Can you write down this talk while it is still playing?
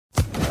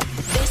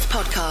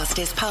podcast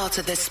is part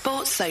of the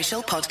Sports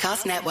Social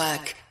Podcast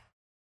Network.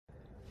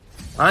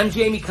 I'm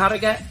Jamie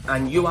Carragher,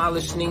 and you are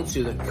listening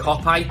to the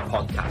Cop-Eye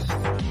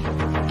Podcast.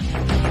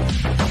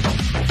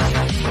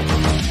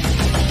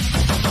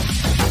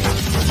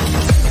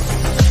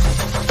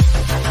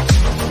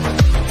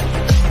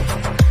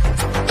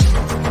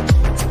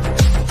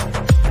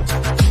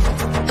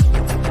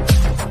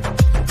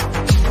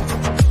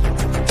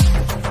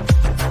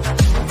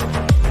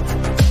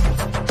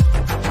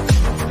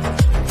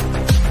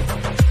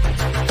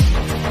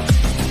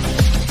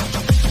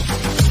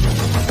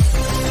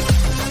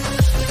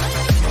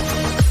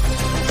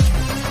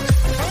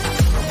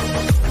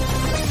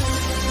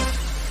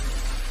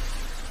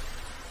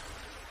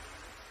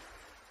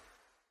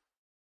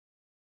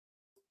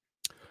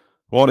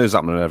 What is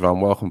happening, everyone?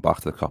 Welcome back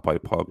to the Cop-Eye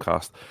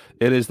Podcast.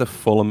 It is the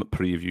Fulham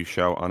Preview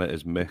show, and it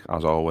is Mick,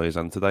 as always.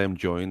 And today I'm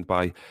joined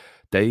by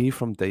Dave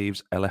from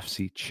Dave's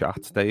LFC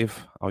Chat.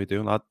 Dave, how are you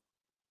doing, lad?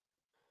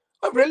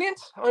 I'm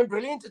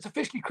brilliant. It's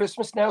officially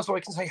Christmas now, so I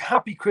can say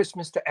Happy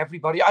Christmas to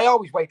everybody. I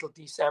always wait till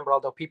December,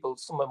 although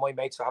some of my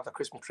mates will have their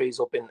Christmas trees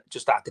up in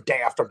just the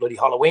day after bloody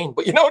Halloween.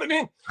 But you know what I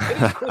mean?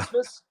 It is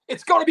Christmas.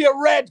 It's going to be a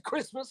red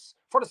Christmas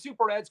for the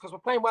Super Reds because we're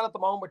playing well at the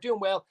moment. We're doing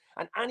well.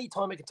 And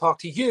anytime I can talk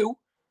to you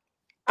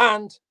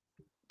and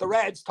the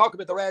Reds, talk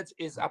about the Reds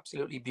is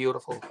absolutely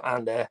beautiful.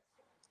 And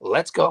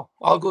let's go.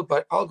 All good,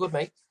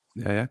 mate.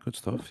 Yeah, good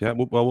stuff. Yeah,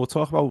 well, we'll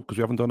talk about, because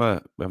we haven't done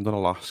a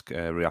last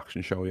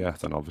reaction show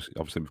yet, and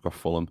obviously we've got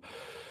Fulham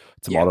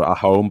tomorrow at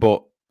home.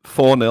 But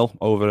 4-0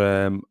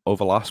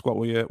 over Lask. What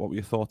were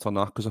your thoughts on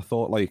that? Because I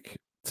thought, like,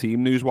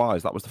 team news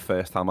wise, that was the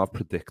first time I've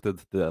predicted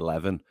the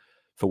 11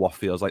 for what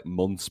feels like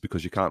months,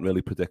 because you can't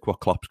really predict what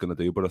Klopp's going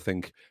to do. But I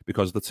think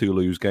because the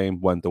Toulouse game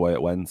went the way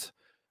it went,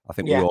 I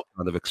think we all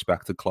kind of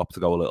expected Klopp to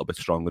go a little bit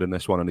stronger in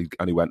this one, and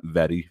he went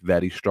very,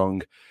 very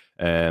strong.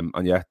 And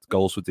yeah,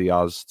 goals for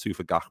Diaz, 2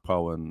 for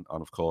Gakpo, and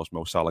of course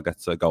Mo Salah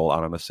gets a goal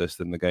and an assist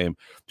in the game.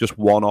 Just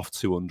 1 off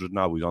 200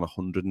 now. He's on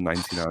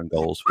 199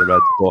 goals for the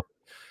Reds. But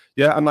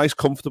yeah, a nice,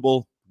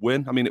 comfortable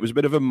win. I mean, it was a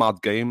bit of a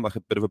mad game, like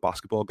a bit of a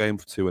basketball game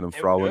for to and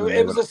fro.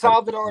 It was a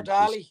Salvador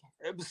Dali.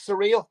 It was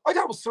surreal. I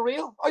thought it was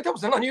surreal. I thought it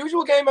was an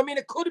unusual game. I mean,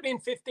 it could have been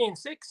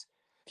 15-6.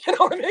 You know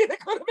what I mean? It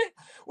could have been.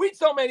 We had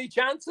so many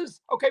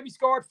chances. Okay, we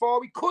scored 4.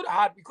 We could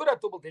have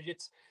double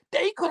digits.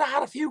 They could have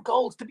had a few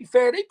goals, to be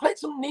fair. They played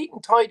some neat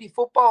and tidy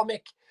football,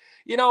 Mick.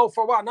 You know,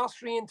 for what, an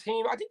Austrian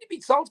team. I think they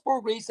beat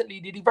Salzburg recently.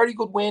 They did a very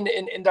good win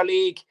in their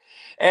league.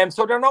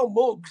 So they're no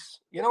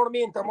mugs. You know what I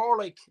mean? They're more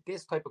like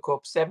this type of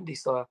cup, 70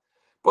 style.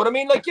 But I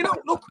mean, like, you know,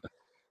 look,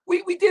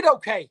 we did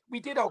okay.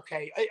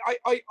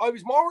 I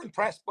was more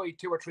impressed by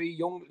 2 or 3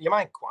 young, you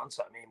mind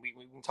Kwanzaa. I mean,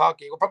 we can talk,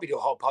 we'll probably do a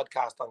whole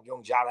podcast on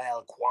young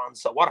Jarrell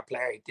Kwanzaa. What a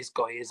player this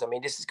guy is. I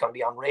mean, this is going to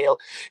be unreal.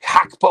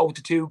 Hackpo with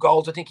the 2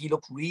 goals. I think he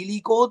looked really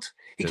good.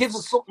 He gives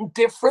us something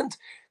different.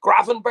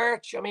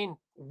 Gravenberch, I mean,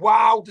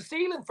 wow. The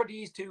ceiling for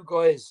these 2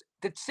 guys,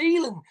 the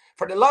ceiling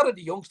for a lot of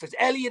the youngsters.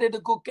 Elliott had a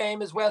good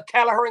game as well.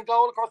 Kelleher and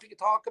goal, of course, we could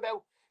talk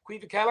about.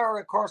 Caoimhe Kelleher,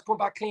 of course, come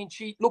back clean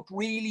sheet, looked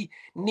really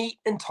neat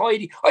and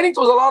tidy. I think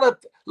there was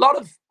a lot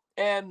of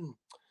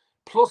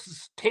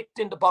pluses ticked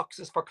in the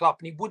boxes for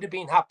Klopp, and he would have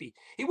been happy.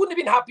 He wouldn't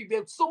have been happy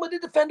about some of the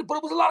defenders, but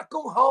it was a lot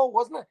going home,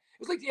 wasn't it? It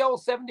was like the old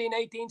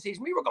 17-18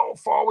 season. We were going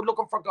forward,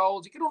 looking for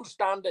goals. You could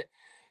understand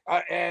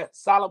it.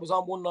 Salah was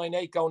on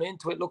 198 going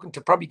into it, looking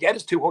to probably get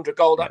his 200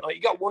 goal that night. He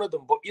got one of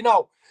them, but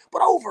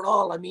but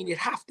overall, I mean, you'd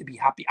have to be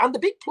happy. And the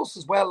big plus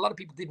as well, a lot of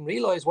people didn't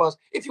realise, was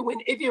if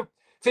you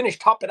finish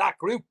top of that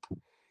group,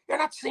 you're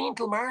not seen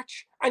till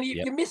March, and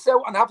you miss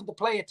out on having to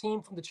play a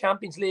team from the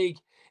Champions League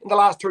in the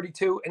last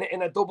 32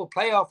 in a double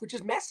playoff, which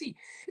is messy.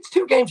 It's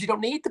 2 games you don't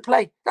need to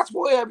play. That's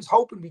why I was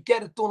hoping we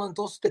get it done and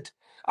dusted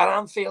at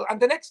Anfield. And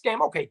the next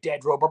game, okay,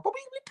 dead rubber, but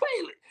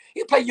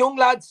you play young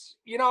lads,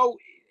 you know,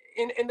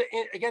 in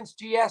against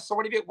GS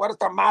or what is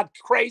their mad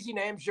crazy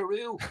name,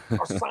 Giroud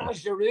or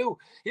Saint-Giroud.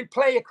 He'll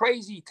play a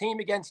crazy team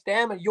against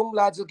them, and young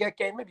lads will get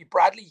game. Maybe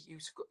Bradley, who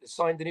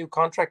signed a new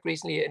contract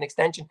recently, an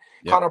extension.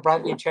 Connor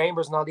Bradley and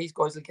Chambers and all these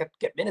guys will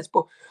get minutes.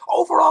 But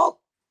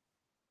overall,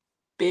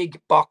 big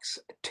box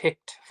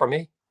ticked for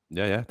me.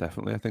 Yeah,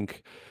 definitely. I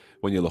think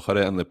when you look at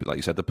it, and like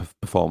you said, the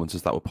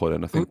performances that were put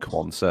in, I think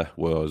Kwanzaa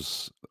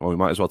was. Well, we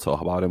might as well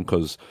talk about him,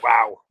 because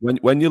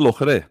when you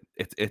look at it,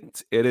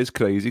 it is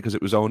crazy, because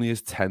it was only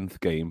his 10th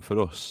game for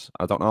us.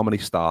 I don't know how many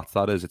starts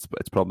that is. It's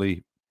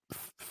probably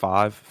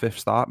 5th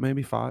start,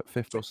 maybe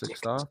 5th or 6th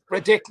start.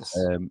 Ridiculous.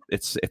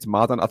 It's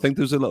mad, and I think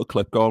there's a little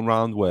clip going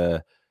around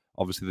where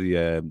obviously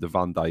the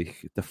Van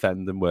Dijk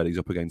defending, where he's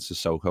up against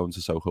Sissoko, and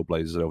Sissoko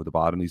blazes it over the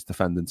bar, and he's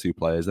defending 2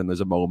 players. And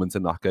there's a moment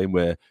in that game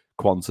where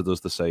Kwanzaa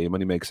does the same,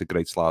 and he makes a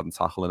great sliding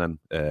tackle, and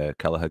then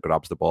Kelleher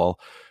grabs the ball.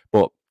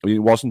 But I mean, it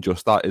wasn't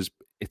just that.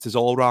 It's his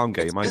all-round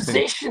game.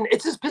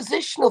 It's his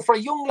positional for a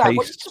young lad.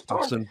 Well, he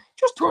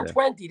just turned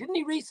 20, didn't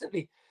he,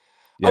 recently?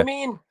 Yeah. I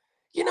mean,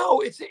 you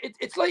know,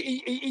 it's like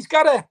he's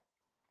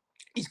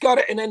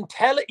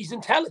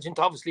intelligent,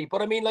 obviously,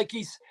 but I mean, like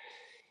he's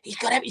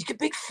got a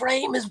big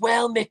frame as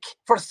well, Mick,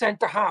 for a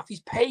centre half. He's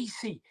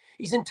pacey.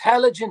 He's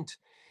intelligent.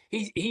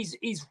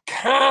 He's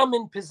calm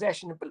in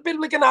possession, a bit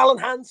like an Alan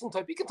Hansen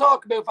type. You can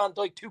talk about Van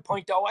Dijk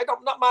 2.0.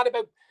 I'm not mad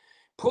about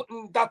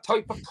putting that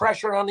type of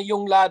pressure on a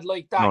young lad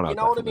like that. You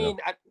know what I mean?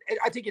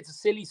 I think it's a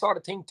silly sort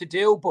of thing to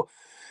do, but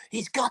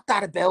he's got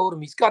that about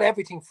him. He's got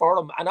everything for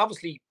him. And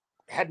obviously,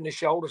 head and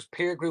shoulders,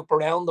 peer group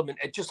around him. And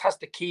it just has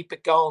to keep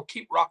it going,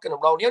 keep rocking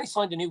and rolling. He only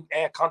signed a new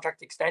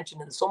contract extension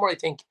in the summer, I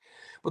think.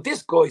 But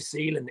this guy's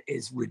ceiling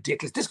is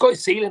ridiculous. This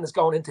guy's ceiling is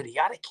going into the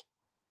attic.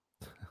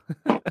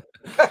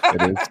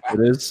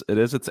 It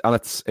is. It's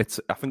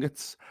I think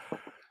it's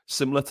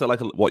similar to like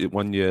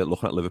when you're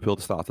looking at Liverpool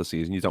to start the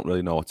season, you don't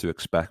really know what to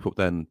expect. But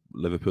then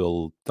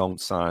Liverpool don't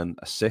sign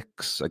a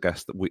 6. I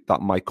guess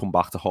that might come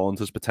back to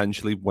haunt us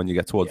potentially when you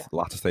get towards the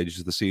latter stages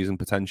of the season.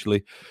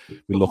 Potentially,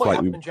 we look like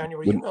in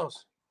January. Who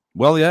knows?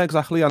 Well, yeah,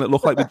 exactly, and it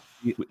looked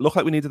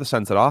like we needed the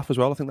centre half as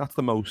well. I think that's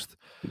the most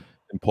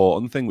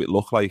important thing. It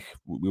looked like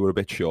we were a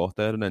bit short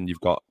there, and then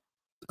you've got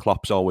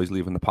Klopp's always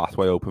leaving the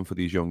pathway open for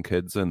these young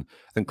kids, and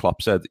I think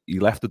Klopp said he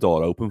left the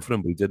door open for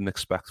him, but he didn't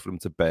expect for him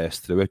to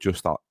burst through it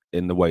just that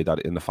in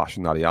the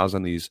fashion that he has,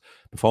 and these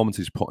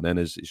performances he's putting in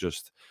is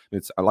just,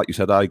 it's like you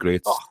said, I agree.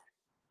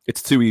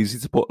 It's too easy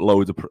to put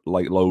loads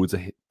of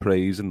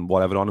praise and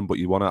whatever on him, but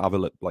you want to have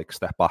a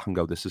step back and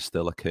go, this is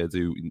still a kid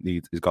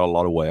he's got a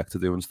lot of work to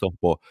do and stuff.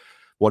 But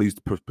what he's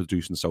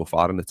producing so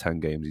far in the 10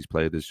 games he's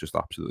played is just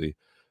absolutely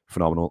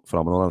phenomenal.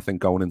 And I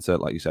think going into,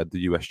 like you said,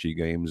 the USG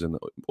games and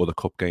other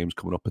cup games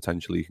coming up,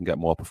 potentially you can get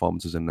more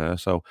performances in there.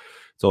 So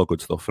it's all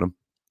good stuff for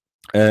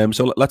him.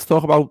 So let's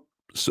talk about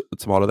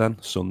tomorrow then,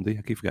 Sunday.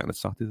 I keep forgetting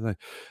it's Saturday.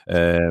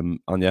 And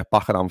yeah,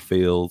 back at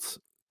Anfield.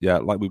 Yeah,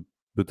 like we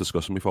were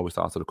discussing before we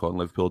started recording,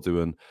 Liverpool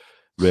doing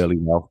really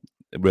well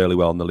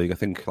in the league. I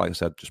think, like I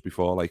said just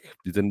before, like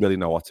you didn't really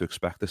know what to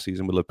expect this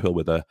season with Liverpool,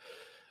 with the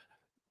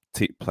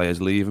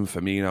players leaving,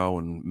 Firmino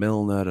and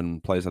Milner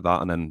and players like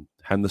that, and then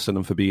Henderson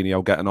and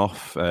Fabinho getting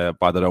off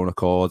by their own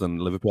accord,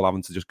 and Liverpool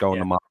having to just go on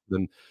the map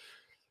and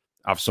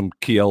have some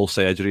keyhole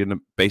surgery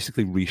and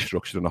basically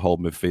restructuring the whole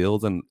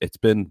midfield. And it's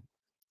been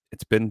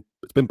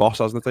boss,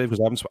 hasn't it, Dave? Because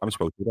I haven't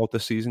spoken about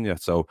this season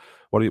yet. So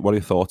what are your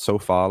thoughts so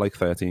far? Like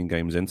 13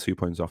 games in, 2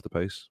 points off the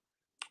pace.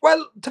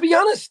 Well, to be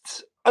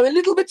honest, I'm a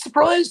little bit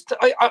surprised.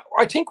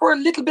 I think we're a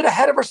little bit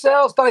ahead of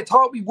ourselves than I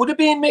thought we would have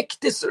been, Mick,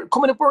 this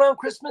coming up around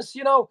Christmas.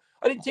 You know,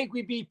 I didn't think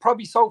we'd be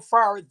probably so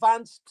far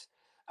advanced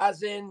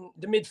as in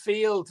the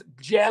midfield,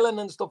 gelling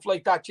and stuff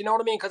like that. You know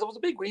what I mean? Because it was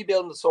a big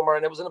rebuild in the summer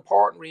and it was an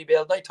important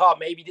rebuild. And I thought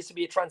maybe this would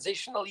be a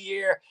transitional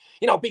year,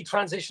 big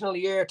transitional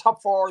year.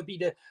 Top 4 would be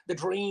the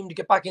dream to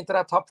get back into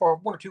that top 4,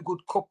 1 or 2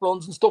 good cup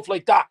runs and stuff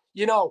like that,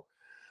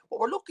 But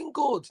we're looking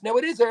good. Now,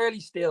 it is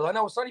early still. I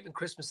know it's not even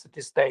Christmas at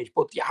this stage,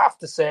 but you have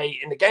to say,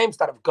 in the games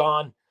that have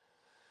gone,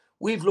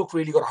 we've looked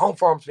really good. Home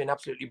form's been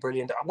absolutely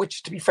brilliant,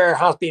 which, to be fair,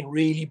 has been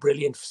really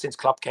brilliant since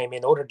Klopp came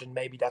in, other than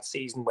maybe that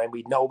season when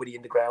we'd nobody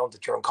in the ground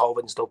during COVID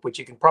and stuff, which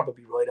you can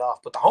probably write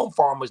off. But the home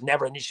form was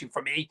never an issue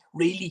for me,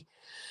 really.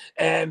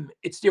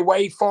 It's the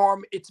away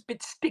form. It's a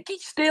bit sticky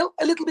still,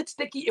 a little bit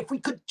sticky. If we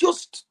could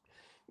just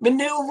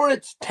maneuver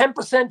it 10%,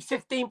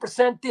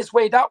 15% this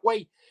way, that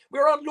way. We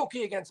were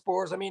unlucky against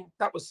Spurs. I mean,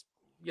 that was,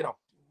 you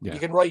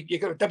can write,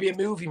 there'll be a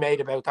movie made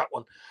about that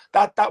one.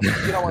 That was,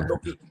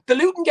 unlucky. The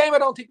Luton game, I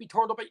don't think we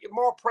turned up.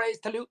 More praise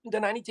to Luton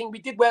than anything. We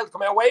did well to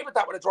come away with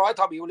that with a draw. I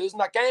thought we were losing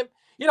that game.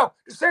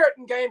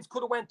 Certain games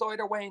could have went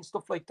either way and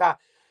stuff like that.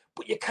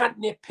 But you can't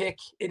nitpick.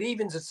 It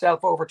evens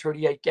itself over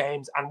 38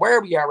 games. And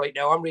where we are right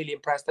now, I'm really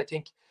impressed. I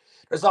think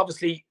there's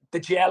obviously the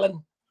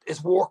gelling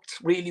has worked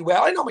really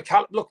well. I know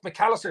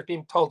McAllister's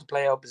been told to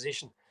play out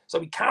position, so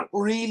we can't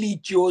really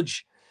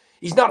judge.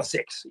 He's not a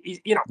 6. He's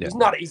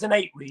not. He's an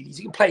 8 really.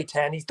 He can play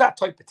 10. He's that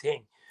type of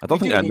thing. I don't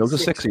think Endo's a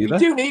 6 either. We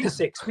do need a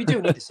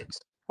 6.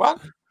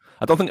 What?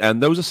 I don't think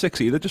Endo's a 6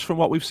 either, just from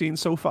what we've seen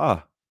so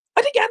far.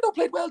 I think Endo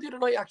played well the other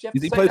night, actually.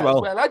 He played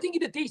well. I think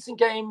he had a decent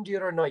game the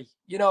other night,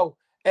 No,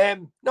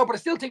 but I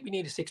still think we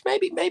need a 6.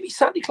 Maybe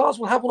Santa Claus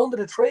will have one under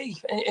the tree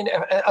in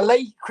a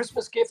late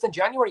Christmas gift in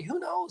January. Who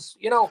knows?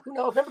 Who knows?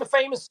 Remember the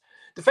famous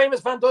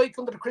Van Dijk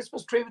under the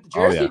Christmas tree with the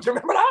jersey? Do you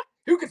remember that?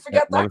 Who could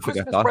forget that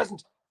Christmas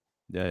present?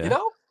 Yeah.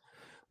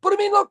 But I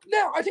mean, look,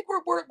 now I think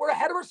we're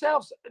ahead of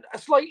ourselves,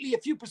 a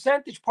few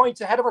percentage points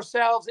ahead of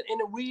ourselves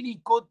in a really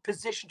good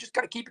position. Just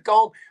got to keep it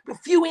going. But a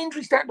few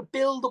injuries starting to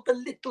build up a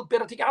little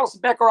bit. I think Alisson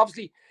Becker,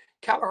 obviously,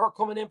 Callagher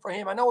coming in for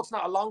him. I know it's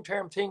not a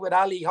long-term thing with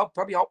Ali.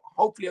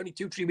 Hopefully only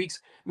 2-3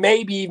 weeks,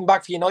 maybe even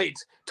back for United.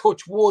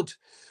 Touch wood.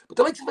 But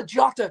the likes of a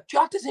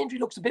Jota's injury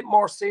looks a bit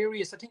more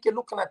serious. I think you're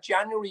looking at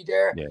January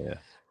there. Yeah.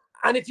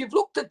 And if you've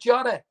looked at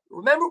Jota,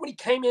 remember when he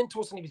came into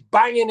us and he was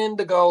banging in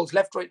the goals,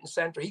 left, right, and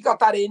centre. He got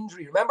that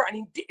injury, remember?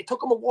 And it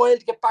took him a while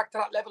to get back to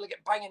that level of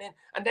getting banging in.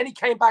 And then he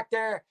came back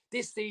there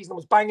this season and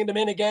was banging them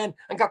in again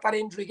and got that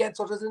injury again.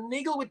 So there's a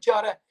niggle with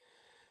Jota.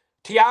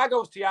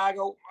 Thiago's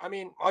Thiago. I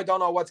mean, I don't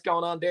know what's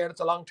going on there.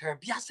 It's a long term.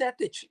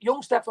 Biasetic,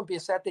 young Stefan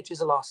Biasetic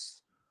is a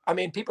loss. I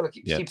mean, people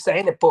keep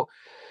saying it, but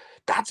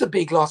that's a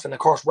big loss. And of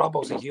course,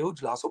 Robbo's a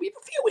huge loss. So we have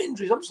a few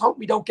injuries. I'm just hoping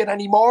we don't get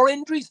any more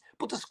injuries.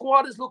 But the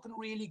squad is looking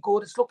really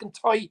good. It's looking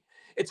tight.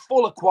 it's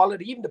full of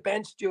quality. Even the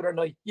bench the other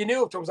night, you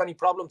knew if there was any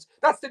problems.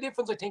 That's the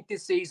difference, I think,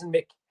 this season,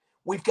 Mick.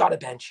 We've got a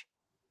bench.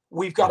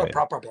 We've got a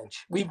proper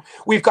bench.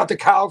 We've got the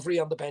cavalry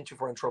on the bench if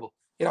we're in trouble.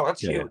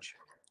 That's huge.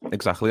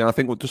 Exactly. And I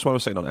think just what I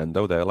was saying on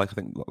Endo there, like I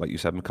think, like you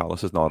said,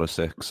 McAllister's not a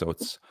 6, so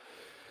it's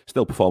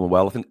still performing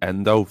well. I think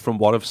Endo, from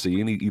what I've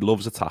seen, he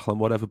loves a tackle and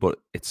whatever, but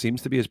it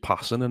seems to be his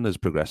passing and his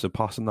progressive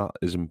passing that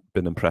has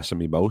been impressing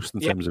me most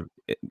in terms of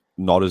it,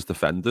 not as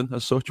defending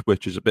as such,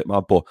 which is a bit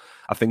mad. But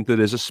I think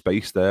there is a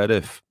space there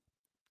if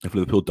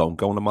Liverpool don't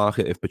go on the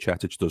market, if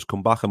Bajcetic does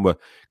come back, and we're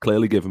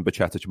clearly giving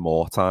Bajcetic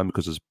more time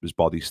because his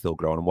body's still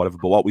growing and whatever.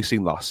 But what we've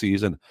seen last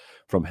season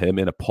from him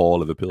in a poor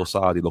Liverpool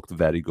side, he looked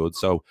very good.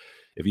 So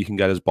if he can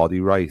get his body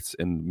right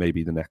in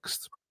maybe the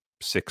next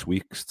 6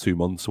 weeks, 2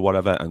 months or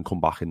whatever, and come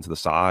back into the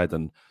side,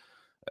 and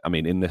I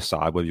mean, in this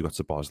side where you've got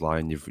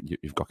Szoboszlai,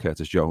 you've got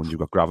Curtis Jones,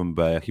 you've got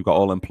Gravenberch, you've got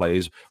all them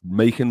players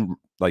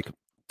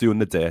doing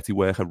the dirty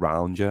work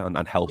around you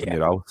and helping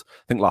you out.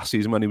 I think last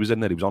season when he was in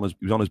there, he was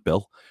on his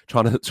bill,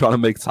 trying to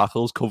make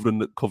tackles, covering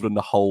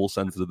the whole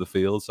centre of the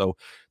field. So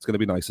it's going to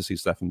be nice to see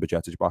Stefan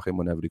Bajcetic back in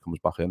whenever he comes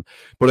back in.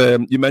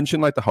 But you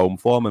mentioned like the home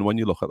form, and when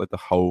you look at like the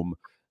home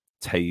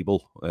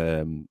table,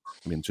 I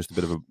mean, just a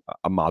bit of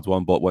a mad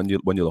one. But when you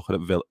look at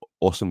it,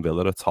 us and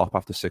Villa are top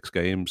after 6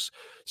 games,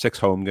 6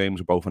 home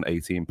games, both on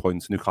 18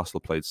 points. Newcastle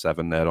played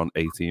 7 there on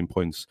 18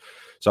 points.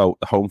 So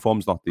the home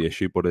form's not the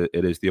issue, but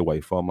it is the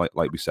away form.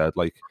 Like we said,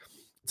 like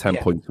 10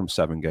 points from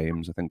 7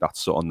 games. I think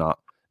that's something that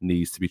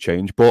needs to be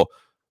changed. But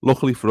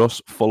luckily for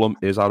us, Fulham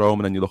is at home,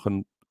 and then you're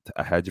looking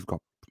ahead. You've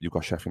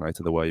got Sheffield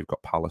United away, you've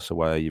got Palace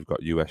away, you've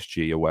got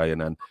USG away,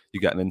 and then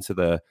you're getting into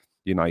the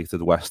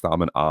United, West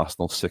Ham, and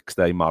Arsenal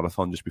 6-day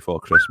marathon just before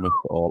Christmas,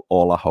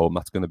 all at home.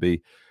 It's going to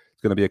be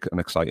an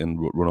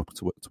exciting run up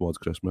towards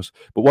Christmas.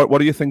 But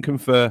what are you thinking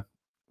for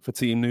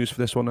team news for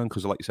this one then?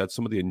 Because like you said,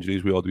 some of the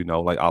injuries we already know,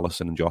 like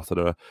Alisson and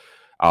Jota are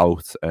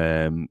out.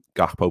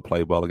 Gakpo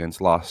played well against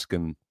Lask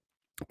and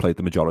played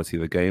the majority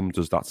of the game.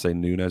 Does that say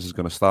Nunes is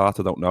going to start?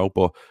 I don't know.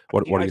 But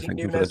what are you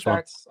thinking for this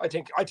one? I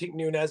think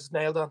Nunes is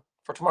nailed on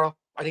for tomorrow.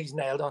 I think he's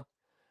nailed on.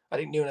 I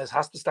think Nunes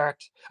has to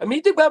start. I mean,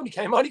 he did well when he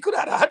came on. He could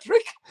have had a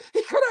hat-trick.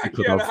 He could have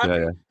had a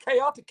hat-trick.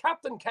 Chaotic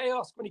captain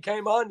chaos when he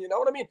came on. You know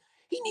what I mean?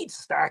 He needs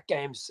to start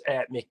games,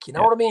 Mick. You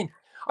know what I mean?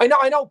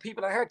 I know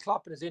people. I heard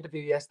Klopp in his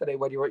interview yesterday,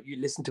 whether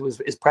you listened to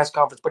his press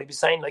conference, but he was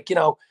saying, like,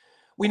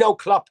 we know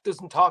Klopp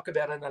doesn't talk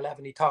about an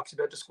 11. He talks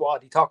about the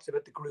squad. He talks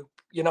about the group.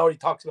 He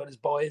talks about his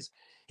boys.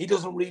 He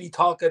doesn't really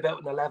talk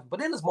about an 11.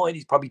 But in his mind,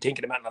 he's probably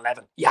thinking about an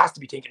 11. He has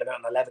to be thinking about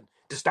an 11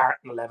 to start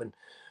an 11.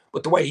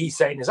 But the way he's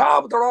saying is,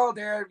 but they're all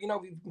there. We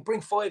can bring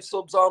 5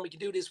 subs on. We can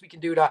do this. We can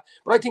do that.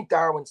 But I think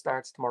Darwin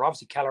starts tomorrow.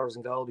 Obviously, Keller is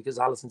in goal because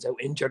Alisson's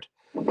out injured.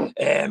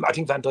 I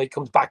think Van Dijk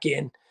comes back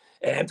in.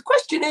 The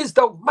question is,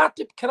 though,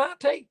 Matip,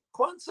 Konate,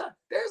 Kwanzaa.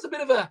 There's a bit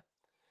of a...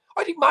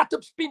 I think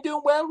Matip's been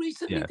doing well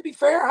recently, to be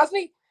fair, hasn't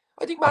he?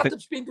 I think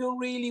Matip's been doing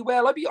really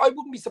well. I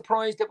wouldn't be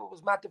surprised if it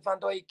was Matip, Van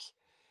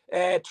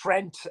Dijk,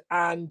 Trent,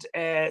 and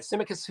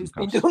Tsimikas, who's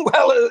been doing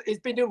well. He's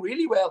been doing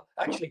really well,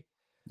 actually.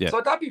 Yeah.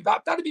 So that'd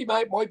be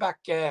my back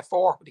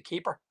 4 with the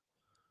keeper.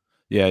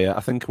 Yeah.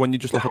 I think when you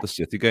just look at the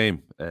City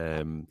game, we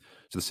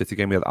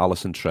had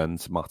Alisson,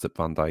 Trent, Matip,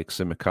 Van Dijk,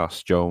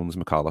 Tsimikas, Jones,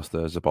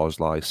 McAllister,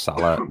 Szoboszlai,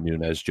 Salah,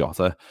 Nunes,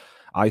 Jota.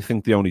 I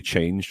think the only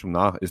change from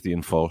that is the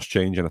enforced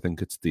change, and I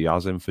think it's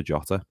Diaz in for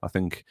Jota. I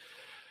think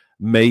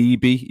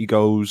maybe he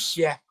goes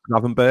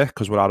Gravenberch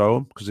because we're at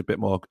home, because a bit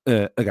more,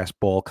 I guess,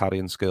 ball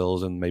carrying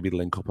skills and maybe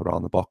link up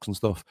around the box and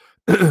stuff.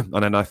 And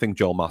then I think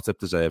Joel Matip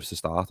deserves to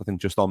start. I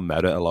think just on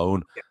merit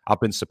alone,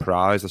 I've been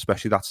surprised,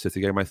 especially that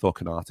City game. I thought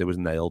Konate was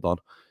nailed on,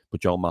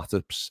 but Joel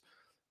Matip's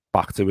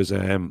back to his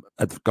going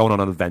on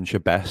an adventure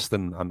best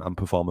and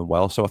performing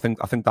well. So I think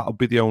that would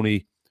be the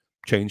only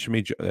change for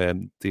me.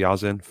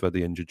 Diaz in for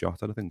the injured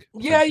Jota, I think.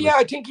 Yeah.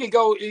 I think he'll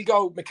go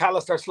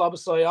McAllister,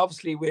 Szoboszlai,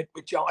 obviously with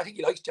Jones. I think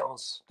he likes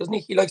Jones, doesn't he?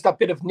 He likes that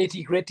bit of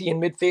nitty gritty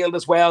in midfield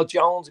as well.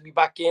 Jones will be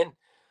back in,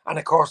 and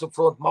of course up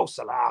front, Mo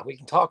Salah. We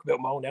can talk about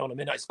Mo now in a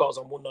minute, I suppose,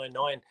 on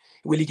 199.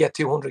 Will he get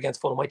 200 against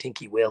Fulham? I think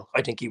he will.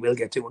 I think he will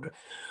get 200,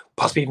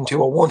 possibly even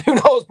 201. Who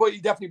knows? But he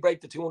definitely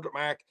break the 200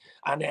 mark.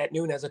 And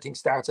Nunes, I think,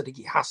 starts. I think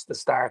he has to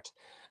start.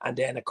 And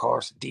then of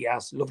course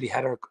Diaz, lovely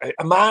header,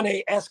 a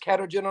Mane-esque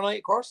header during the night,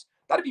 of course.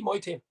 That'd be my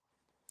team.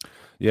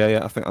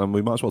 Yeah, I think, and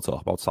we might as well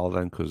talk about Salah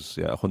then, because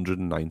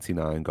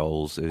 199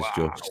 goals is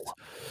just,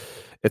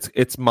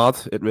 it's mad.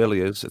 It really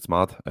is. It's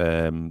mad.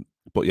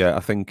 But yeah, I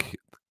think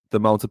the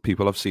amount of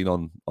people I've seen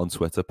on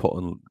Twitter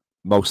putting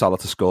Mo Salah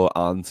to score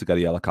and to get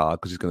a yellow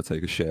card because he's going to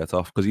take his shirt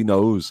off because he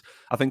knows.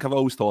 I think I've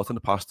always thought in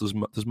the past, does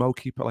Mo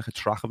keep like a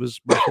track of his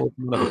record?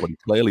 But he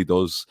clearly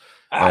does.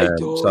 He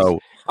does. So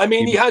I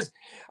mean, he has.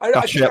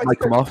 That shirt might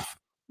come off.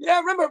 Yeah, I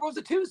remember, was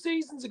it 2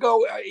 seasons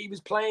ago? They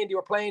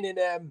were playing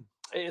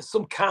in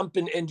some camp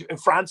in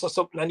France or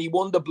something, and he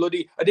won the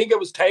bloody, I think it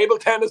was table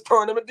tennis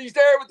tournament. He's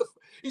there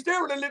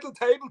with a little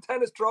table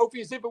tennis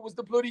trophy as if it was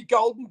the bloody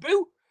golden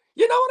boot.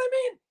 You know what I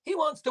mean? He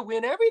wants to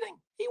win everything.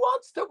 He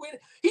wants to win.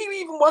 He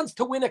even wants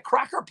to win a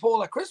cracker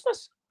pull at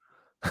Christmas.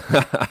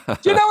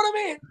 Do you know what I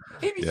mean?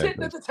 He'd be Yeah,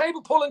 sitting at the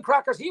table pulling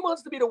crackers. He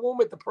wants to be the one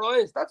with the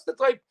prize. That's the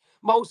type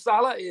Mo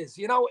Salah is.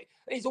 You know,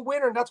 he's a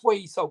winner, and that's why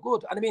he's so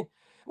good. And I mean,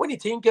 when you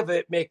think of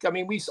it, Mick, I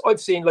mean, I've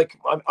seen, like,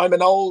 I'm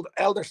an old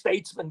elder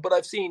statesman, but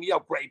I've seen, you know,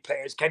 great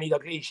players. Kenny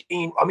Dalglish,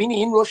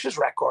 Ian Rush's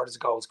record as a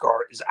goal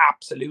scorer is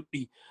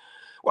absolutely,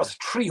 was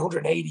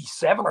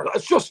 387, or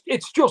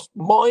it's just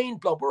mind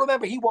blowing. But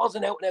remember, he was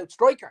an out and out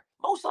striker.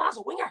 Mo Salah's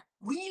a winger,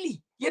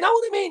 really. You know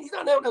what I mean? He's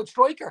not an out and out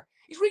striker.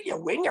 He's really a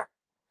winger,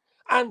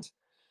 and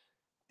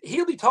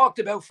he'll be talked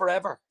about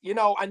forever, you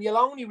know. And you'll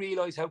only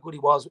realise how good he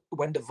was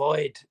when the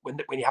void, when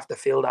you have to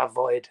fill that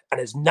void, and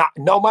it's not.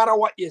 No matter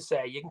what you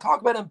say, you can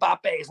talk about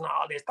Mbappe's and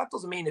all this. That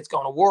doesn't mean it's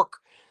going to work.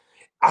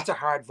 That's a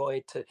hard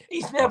void to.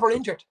 He's never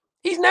injured.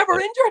 He's never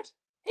injured.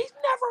 He's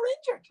never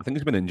injured. I think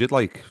he's been injured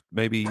like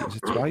maybe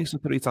twice or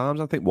 3 times.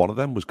 I think one of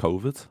them was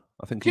COVID.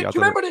 I think he had. Do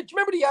you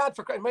remember the ad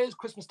for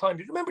Christmas time?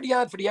 Do you remember the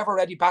ad for the Ever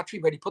Ready battery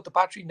where he put the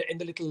battery in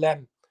the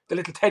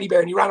little teddy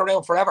bear and he ran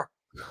around forever?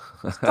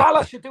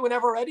 Salah should do an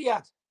Ever Ready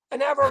ad.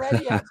 An Ever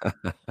Ready ad.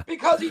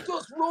 Because he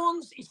just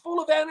runs. He's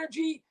full of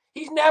energy.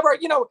 He's never,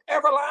 you know,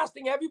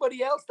 everlasting.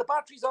 Everybody else, the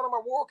batteries on him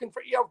are working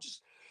for, you know,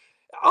 just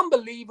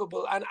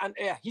unbelievable. And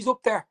yeah, he's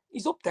up there.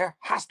 He's up there.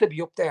 Has to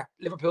be up there.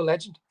 Liverpool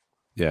legend.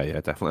 Yeah,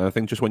 definitely. I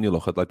think just when you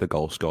look at like the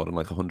goal scored in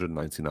like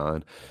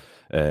 199,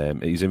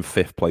 he's in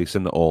 5th place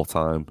in the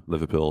all-time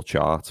Liverpool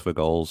chart for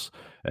goals.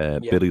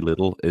 Billy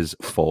Liddell is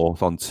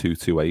 4th on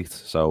 228.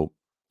 So,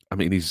 I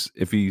mean,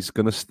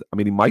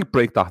 he might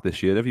break that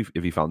this year if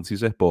he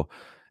fancies it, but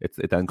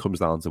it then comes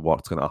down to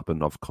what's going to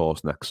happen, of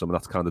course, next summer.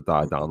 That's kind of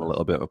died down a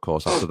little bit, of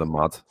course, after the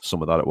mad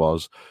summer that it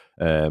was.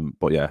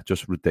 But yeah,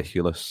 just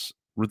ridiculous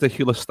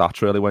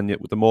stats really. When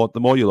the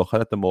more you look at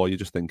it, the more you're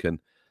just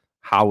thinking,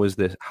 how is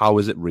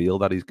it real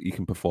that he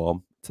can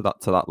perform to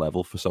that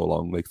level for so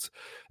long? Like,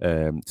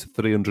 to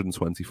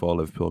 324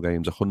 Liverpool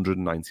games,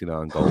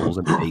 199 goals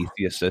and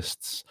 80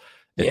 assists.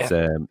 It's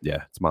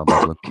it's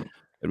mind-boggling.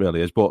 It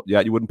really is. But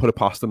yeah, you wouldn't put it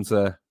past them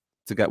to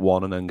get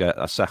one and then get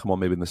a second one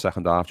maybe in the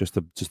second half, just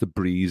to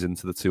breeze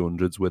into the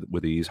 200s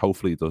with ease.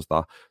 Hopefully he does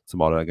that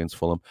tomorrow against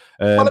Fulham.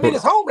 Well, I mean,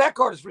 his home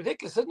record is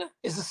ridiculous, isn't it?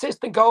 His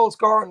assist and goal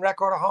scoring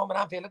record at home in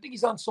Anfield. I think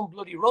he's on some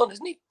bloody run,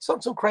 isn't he? He's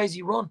on some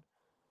crazy run.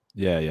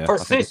 Yeah. For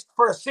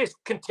assists,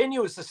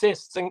 continuous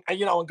assists and,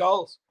 you know, and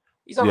goals.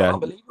 He's on an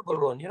unbelievable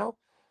run, you know.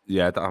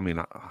 Yeah, I mean,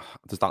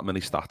 there's that many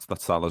stats that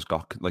Salah's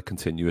got, like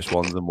continuous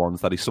ones and ones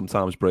that he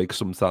sometimes breaks,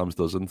 sometimes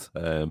doesn't.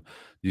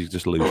 You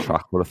just lose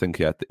track. But I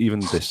think,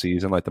 even this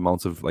season, like the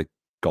amount of like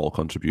goal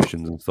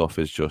contributions and stuff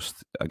is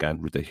just, again,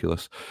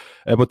 ridiculous.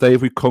 But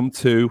Dave, we come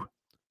to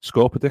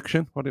score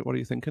prediction. What are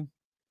you thinking?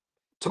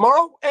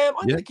 Tomorrow, I'm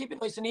going to keep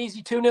it nice and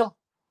easy, 2-0.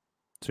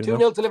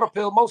 2-0 to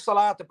Liverpool. Mo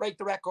Salah to break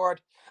the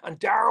record, and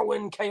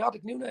Darwin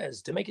Chaotic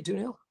Núñez to make it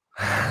 2-0.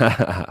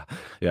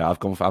 Yeah, I'm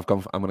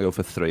gonna go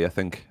for 3. I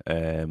think.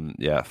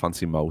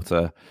 Fancy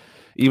Motor.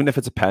 Even if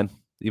it's a pen,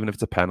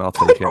 I'll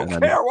take it. I don't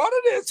care what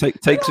it is.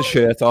 Takes his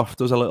shirt off,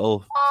 does a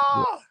little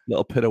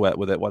pirouette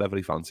with it, whatever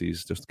he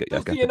fancies. Just get the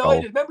United.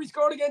 goal. Remember, he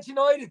scored against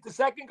United. The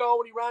second goal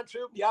when he ran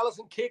through the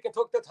Allison kick and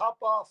took the top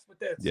off with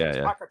the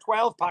 6-pack or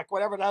 12-pack,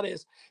 whatever that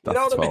is. You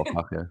know what I mean?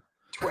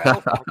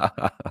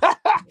 12-pack.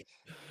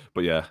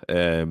 But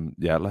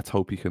let's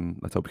hope he can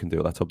do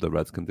it. Let's hope the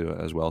Reds can do it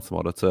as well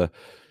tomorrow to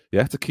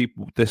keep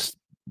this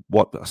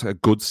a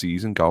good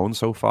season going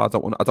so far. I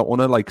don't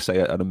want to like say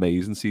an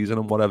amazing season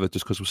and whatever,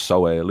 just because we're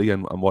so early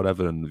and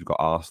whatever. And we've got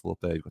Arsenal up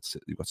there,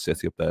 you've got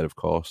City up there, of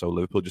course. So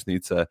Liverpool just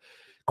need to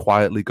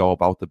quietly go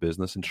about the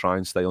business and try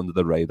and stay under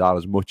the radar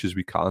as much as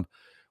we can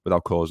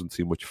without causing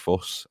too much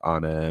fuss.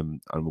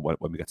 And when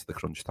we get to the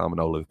crunch time, I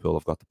know Liverpool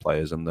have got the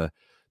players and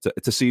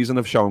it's a season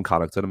of showing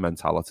character and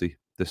mentality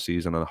this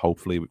season, and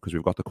hopefully, because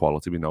we've got the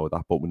quality, we know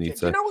that, but we need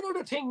to. You know,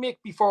 another thing, Mick,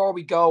 before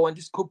we go, and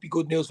this could be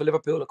good news for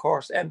Liverpool, of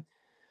course.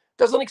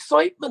 There's an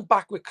excitement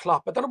back with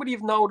Klopp. I don't know whether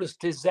you've noticed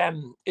his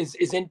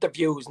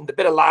interviews and the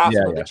bit of laughing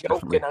and the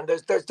joking, definitely. And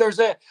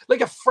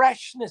there's a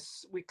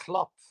freshness with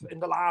Klopp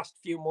in the last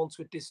few months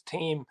with this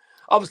team.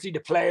 Obviously, the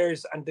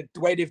players and the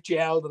way they've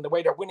gelled and the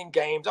way they're winning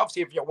games.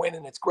 Obviously, if you're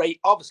winning, it's great.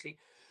 Obviously.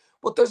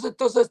 But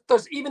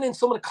there's even in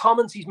some of the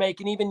comments he's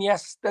making, even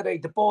yesterday,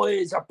 the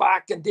boys are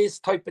back and this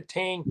type of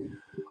thing.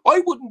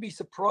 I wouldn't be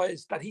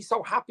surprised that he's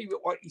so happy with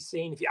what he's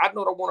seen. If you add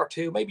another 1 or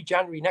 2, maybe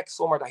January next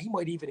summer, that he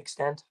might even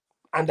extend.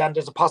 And then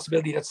there's a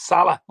possibility that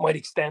Salah might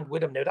extend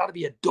with him. Now, that'd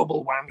be a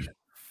double whammy.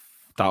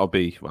 That would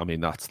be, I mean,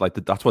 that's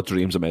what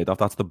dreams are made of.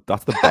 That's the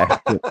best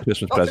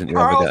Christmas present you're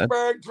ever getting.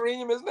 Carlsberg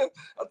dream, isn't it?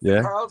 That's the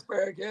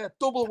Carlsberg,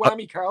 double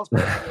whammy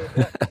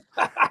Carlsberg.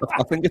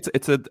 I think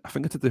it's a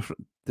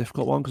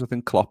difficult one, because I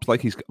think Klopp's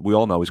we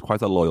all know he's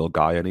quite a loyal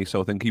guy, and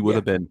so I think he would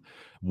have been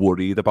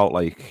worried about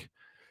like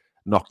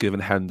not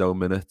giving Hendo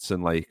minutes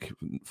and like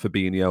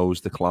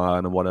Fabinho's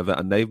decline and whatever,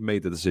 and they've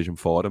made the decision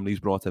for him. He's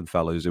brought in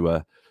fellas who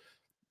are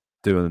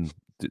doing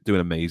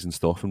amazing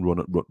stuff and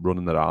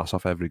running their ass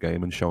off every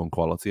game and showing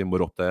quality, and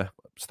we're up there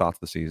start of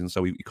the season,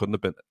 so he couldn't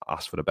have been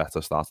asked for a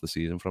better start of the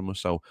season from us.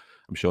 So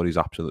I'm sure he's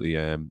absolutely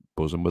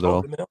buzzing with it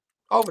all.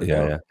 Over the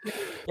Yeah.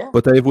 Yeah.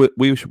 But Dave,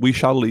 we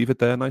shall leave it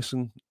there, nice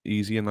and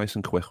easy and nice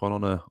and quick one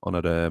on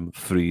a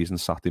freezing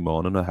Saturday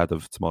morning ahead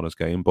of tomorrow's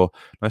game. But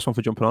nice one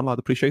for jumping on, lad.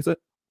 Appreciate it.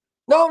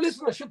 No,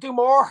 listen, I should do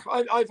more.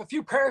 I have a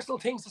few personal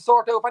things to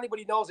sort out. If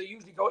anybody knows, I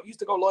used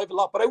to go live a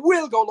lot, but I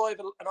will go live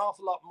an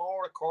awful lot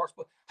more, of course.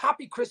 But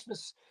happy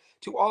Christmas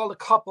to all the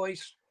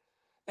Copite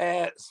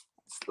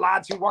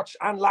lads who watch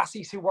and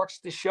lassies who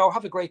watch this show.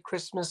 Have a great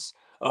Christmas.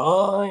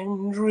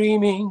 I'm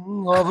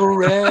dreaming of a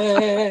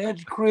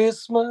red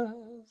Christmas,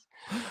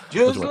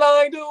 just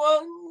like the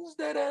ones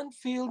that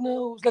Anfield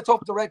knows. Let's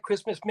hope it's a red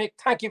Christmas, Mick.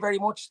 Thank you very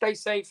much. Stay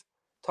safe.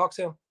 Talk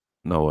soon.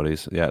 No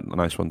worries. Yeah,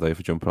 nice one, Dave,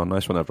 for jumping on.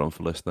 Nice one, everyone,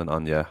 for listening.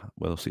 And yeah,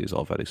 we'll see you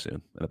all very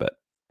soon in a bit.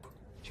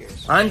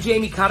 Cheers. I'm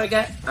Jamie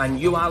Carragher, and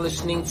you are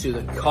listening to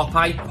the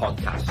Copite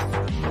Podcast.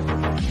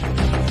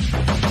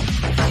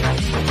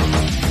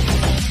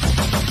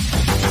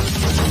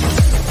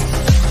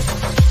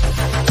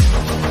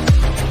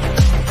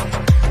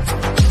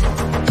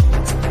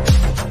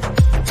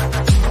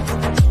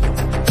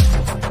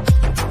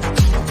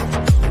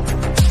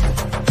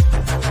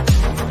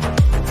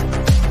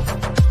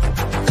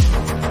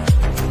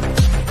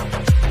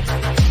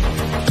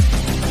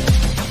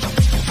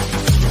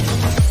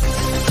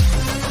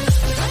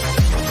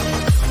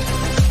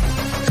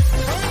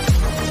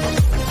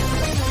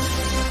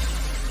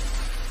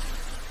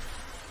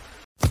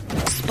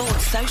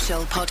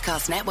 Social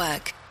Podcast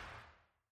Network.